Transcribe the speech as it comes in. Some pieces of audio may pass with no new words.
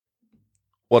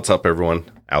What's up,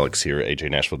 everyone? Alex here at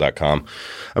ajnashville.com.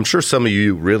 I'm sure some of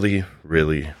you really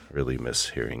miss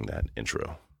hearing that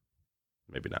intro.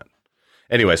 Maybe not.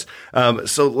 Anyways,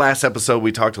 so last episode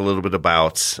we talked a little bit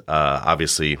about,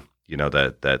 obviously,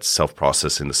 that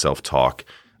self-processing, the self-talk,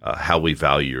 how we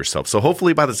value yourself. So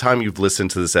hopefully by the time you've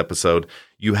listened to this episode,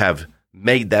 you have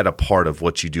made that a part of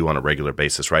what you do on a regular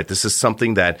basis, right? This is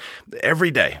something that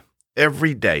every day,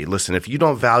 listen, if you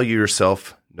don't value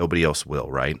yourself, nobody else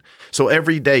will, right? So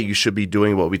every day you should be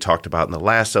doing what we talked about in the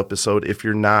last episode. If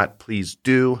you're not, please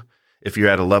do. If you're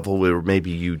at a level where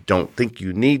maybe you don't think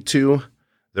you need to,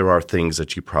 there are things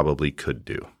that you probably could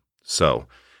do. So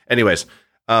anyways,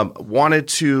 wanted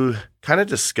to kind of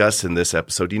discuss in this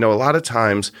episode, a lot of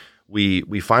times we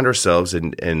find ourselves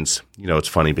and it's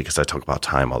funny because I talk about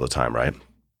time all the time, right?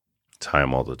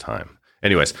 Time all the time.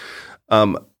 Anyways,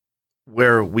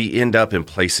 where we end up in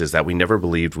places that we never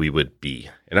believed we would be.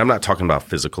 And I'm not talking about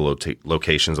physical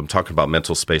locations. I'm talking about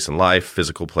mental space in life,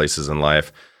 physical places in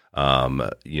life,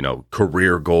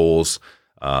 career goals,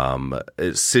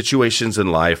 situations in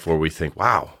life where we think,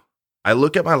 wow, I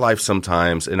look at my life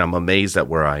sometimes and I'm amazed at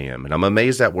where I am. And I'm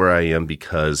amazed at where I am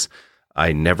because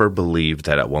I never believed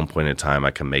that at one point in time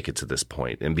I can make it to this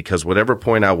point. And because whatever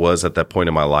point I was at that point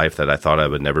in my life that I thought I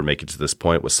would never make it to this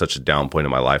point was such a down point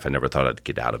in my life, I never thought I'd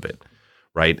get out of it.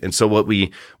 Right. And so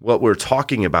what we're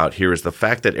talking about here is the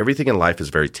fact that everything in life is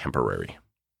very temporary.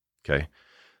 Okay.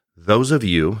 Those of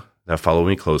you that follow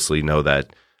me closely know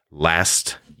that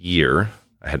last year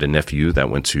I had a nephew that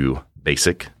went to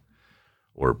basic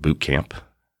or boot camp,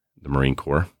 the Marine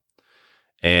Corps.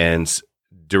 And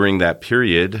during that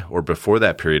period, or before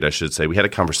that period, I should say, we had a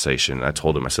conversation. I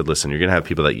told him, I said, listen, you're going to have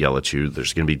people that yell at you.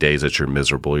 There's going to be days that you're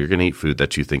miserable. You're going to eat food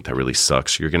that you think that really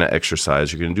sucks. You're going to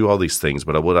exercise. You're going to do all these things.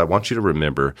 But what I want you to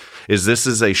remember is this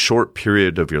is a short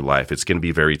period of your life. It's going to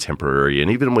be very temporary. And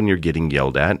even when you're getting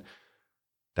yelled at,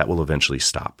 that will eventually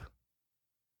stop.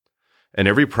 And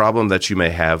every problem that you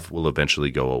may have will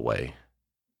eventually go away.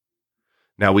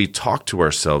 Now, we talk to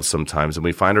ourselves sometimes and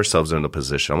we find ourselves in a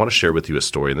position. I want to share with you a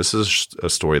story, and this is a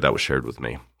story that was shared with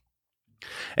me.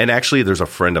 And actually, there's a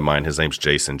friend of mine. His name's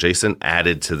Jason. Jason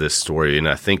added to this story in,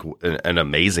 I think, an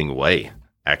amazing way,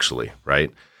 actually,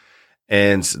 right?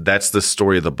 And that's the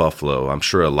story of the buffalo. I'm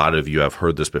sure a lot of you have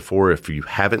heard this before. If you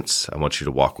haven't, I want you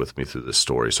to walk with me through this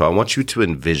story. So I want you to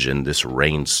envision this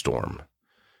rainstorm,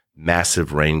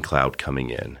 massive rain cloud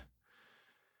coming in.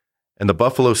 And the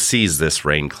buffalo sees this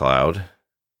rain cloud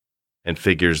and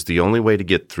figures the only way to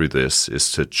get through this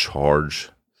is to charge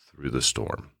through the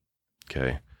storm,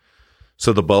 okay?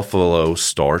 So the buffalo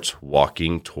starts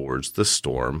walking towards the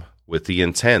storm with the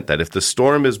intent that if the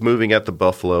storm is moving at the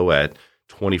buffalo at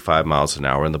 25 miles an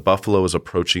hour and the buffalo is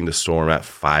approaching the storm at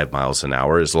 5 miles an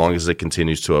hour, as long as it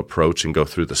continues to approach and go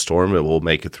through the storm, it will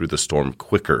make it through the storm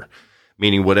quicker.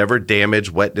 Meaning whatever damage,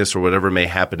 wetness, or whatever may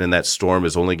happen in that storm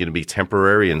is only going to be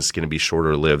temporary and it's going to be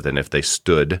shorter lived than if they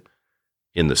stood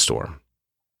in the storm.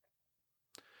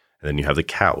 And then you have the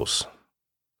cows.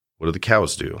 What do the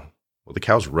cows do? Well, the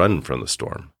cows run from the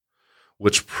storm,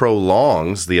 which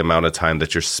prolongs the amount of time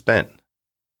that you're spent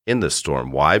in the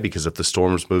storm. Why? Because if the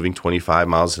storm is moving 25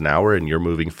 miles an hour and you're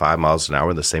moving 5 miles an hour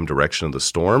in the same direction of the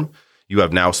storm, you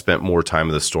have now spent more time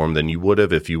in the storm than you would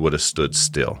have if you would have stood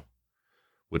still.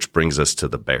 Which brings us to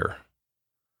the bear.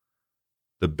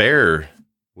 The bear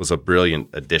was a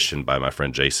brilliant addition by my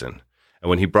friend Jason. And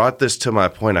when he brought this to my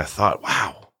point, I thought,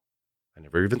 wow, I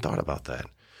never even thought about that.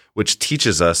 Which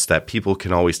teaches us that people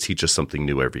can always teach us something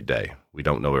new every day. We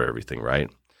don't know everything,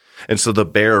 right? And so the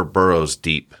bear burrows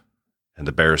deep. And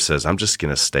the bear says, I'm just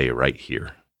going to stay right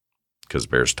here. Because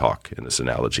bears talk in this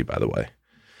analogy, by the way.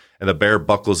 And the bear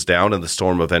buckles down and the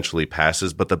storm eventually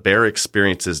passes. But the bear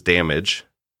experiences damage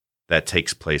that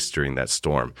takes place during that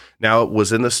storm. Now, it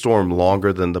was in the storm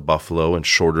longer than the buffalo and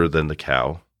shorter than the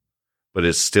cow, but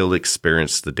it still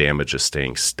experienced the damage of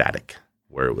staying static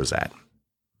where it was at.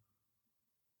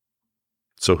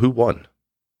 So who won?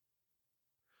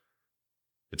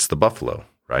 It's the buffalo,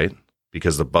 right?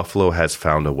 Because the buffalo has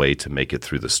found a way to make it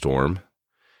through the storm.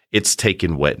 It's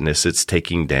taken wetness, it's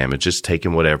taking damage, it's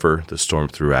taken whatever the storm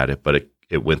threw at it, but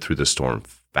it went through the storm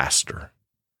faster.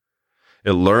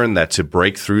 It learned that to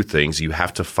break through things, you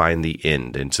have to find the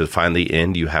end. And to find the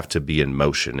end, you have to be in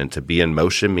motion. And to be in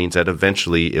motion means that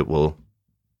eventually it will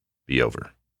be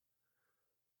over.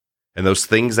 And those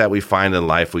things that we find in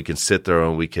life, we can sit there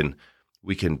and we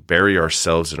can bury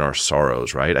ourselves in our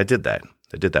sorrows, right? I did that.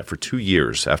 I did that for 2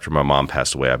 years after my mom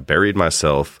passed away. I buried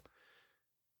myself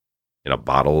in a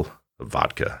bottle of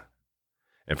vodka.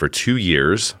 And for 2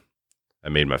 years, I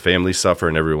made my family suffer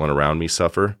and everyone around me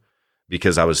suffer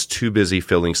because I was too busy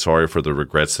feeling sorry for the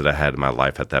regrets that I had in my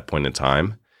life at that point in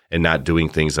time and not doing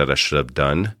things that I should have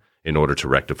done in order to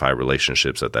rectify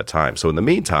relationships at that time. So in the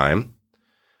meantime,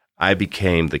 I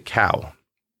became the cow.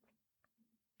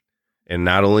 And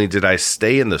not only did I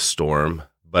stay in the storm,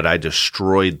 but I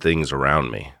destroyed things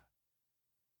around me.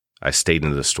 I stayed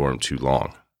in the storm too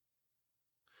long.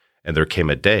 And there came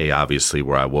a day, obviously,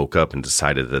 where I woke up and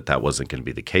decided that that wasn't going to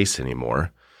be the case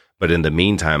anymore. But in the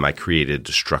meantime, I created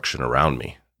destruction around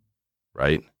me,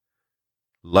 right?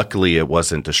 Luckily, it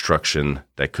wasn't destruction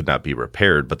that could not be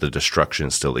repaired, but the destruction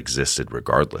still existed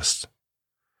regardless.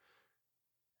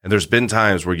 And there's been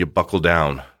times where you buckle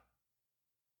down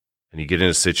and you get in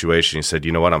a situation, you said,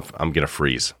 you know what, I'm going to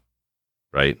freeze,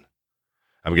 right?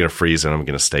 I'm going to freeze and I'm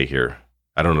going to stay here.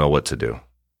 I don't know what to do.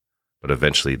 But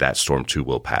eventually that storm too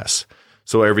will pass.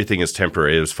 So everything is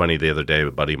temporary. It was funny the other day,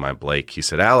 a buddy of mine, Blake, he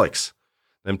said, Alex,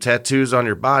 them tattoos on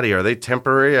your body, are they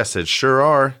temporary? I said, sure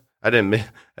are. I didn't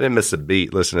miss a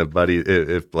beat. Listen to buddy,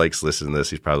 if Blake's listening to this,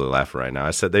 he's probably laughing right now.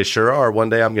 I said, they sure are. One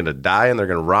day I'm going to die and they're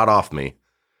going to rot off me.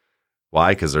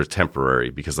 Why? Because they're temporary.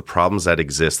 Because the problems that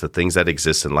exist, the things that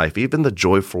exist in life, even the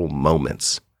joyful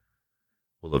moments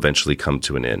will eventually come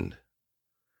to an end.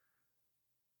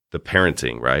 The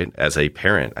parenting, right? As a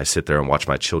parent, I sit there and watch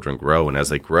my children grow. And as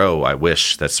they grow, I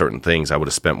wish that certain things I would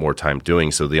have spent more time doing.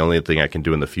 So the only thing I can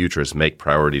do in the future is make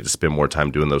priority to spend more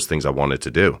time doing those things I wanted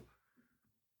to do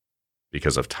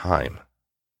because of time,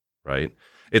 right?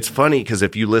 It's funny because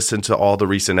if you listen to all the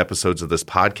recent episodes of this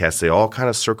podcast, they all kind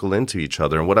of circle into each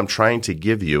other. And what I'm trying to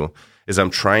give you is I'm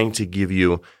trying to give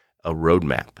you a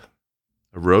roadmap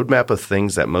of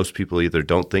things that most people either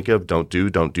don't think of, don't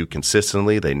do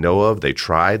consistently, they know of, they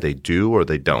try, they do, or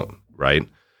they don't, right?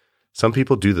 Some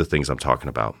people do the things I'm talking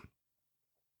about.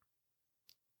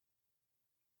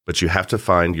 But you have to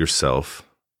find yourself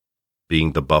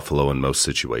being the buffalo in most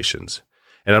situations.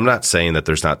 And I'm not saying that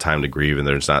there's not time to grieve and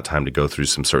there's not time to go through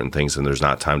some certain things and there's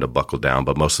not time to buckle down,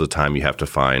 but most of the time you have to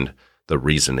find the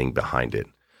reasoning behind it.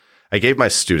 I gave my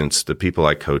students, the people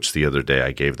I coached the other day,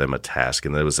 I gave them a task,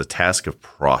 and it was a task of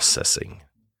processing.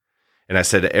 And I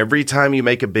said, every time you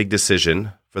make a big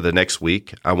decision for the next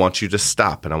week, I want you to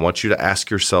stop and I want you to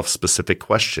ask yourself specific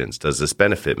questions. Does this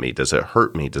benefit me? Does it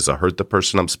hurt me? Does it hurt the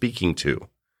person I'm speaking to?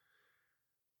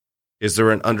 Is there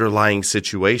an underlying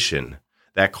situation?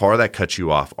 That car that cut you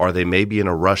off, are they maybe in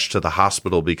a rush to the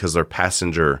hospital because their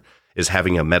passenger is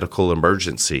having a medical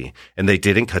emergency and they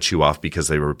didn't cut you off because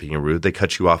they were being rude. They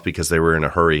cut you off because they were in a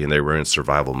hurry and they were in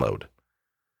survival mode.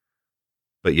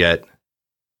 But yet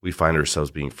we find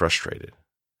ourselves being frustrated.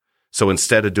 So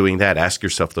instead of doing that, ask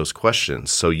yourself those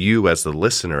questions. So you as the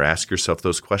listener, ask yourself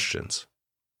those questions.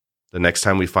 The next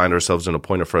time we find ourselves in a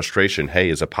point of frustration, hey,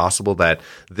 is it possible that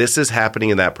this is happening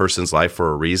in that person's life for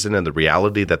a reason and the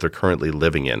reality that they're currently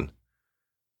living in?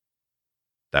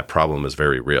 That problem is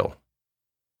very real.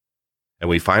 And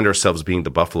we find ourselves being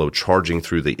the buffalo charging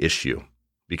through the issue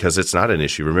because it's not an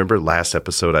issue. Remember last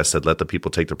episode I said, let the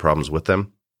people take their problems with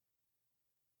them?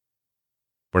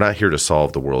 We're not here to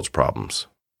solve the world's problems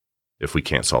if we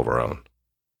can't solve our own.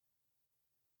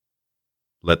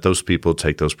 Let those people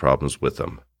take those problems with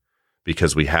them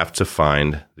because we have to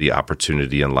find the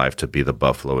opportunity in life to be the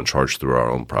buffalo and charge through our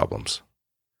own problems.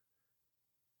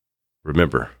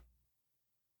 Remember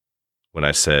when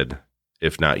I said,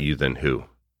 if not you, then who?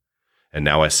 And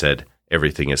now I said,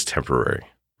 everything is temporary,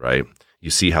 right? You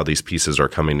see how these pieces are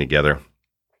coming together?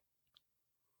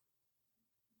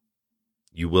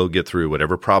 You will get through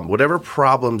whatever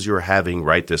problems you're having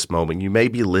right this moment. You may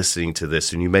be listening to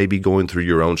this and you may be going through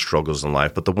your own struggles in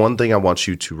life. But the one thing I want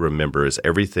you to remember is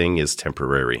everything is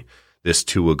temporary. This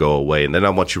too will go away. And then I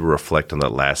want you to reflect on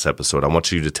that last episode. I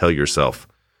want you to tell yourself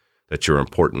that you're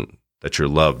important, that you're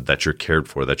loved, that you're cared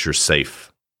for, that you're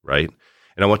safe, right?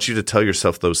 And I want you to tell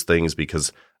yourself those things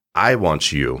because I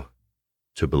want you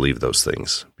to believe those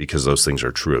things because those things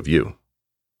are true of you.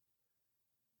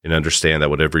 And understand that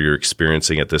whatever you're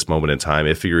experiencing at this moment in time,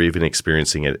 if you're even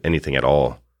experiencing anything at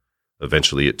all,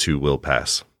 eventually it too will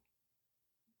pass.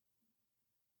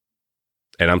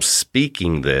 And I'm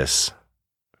speaking this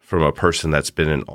from a person that's been in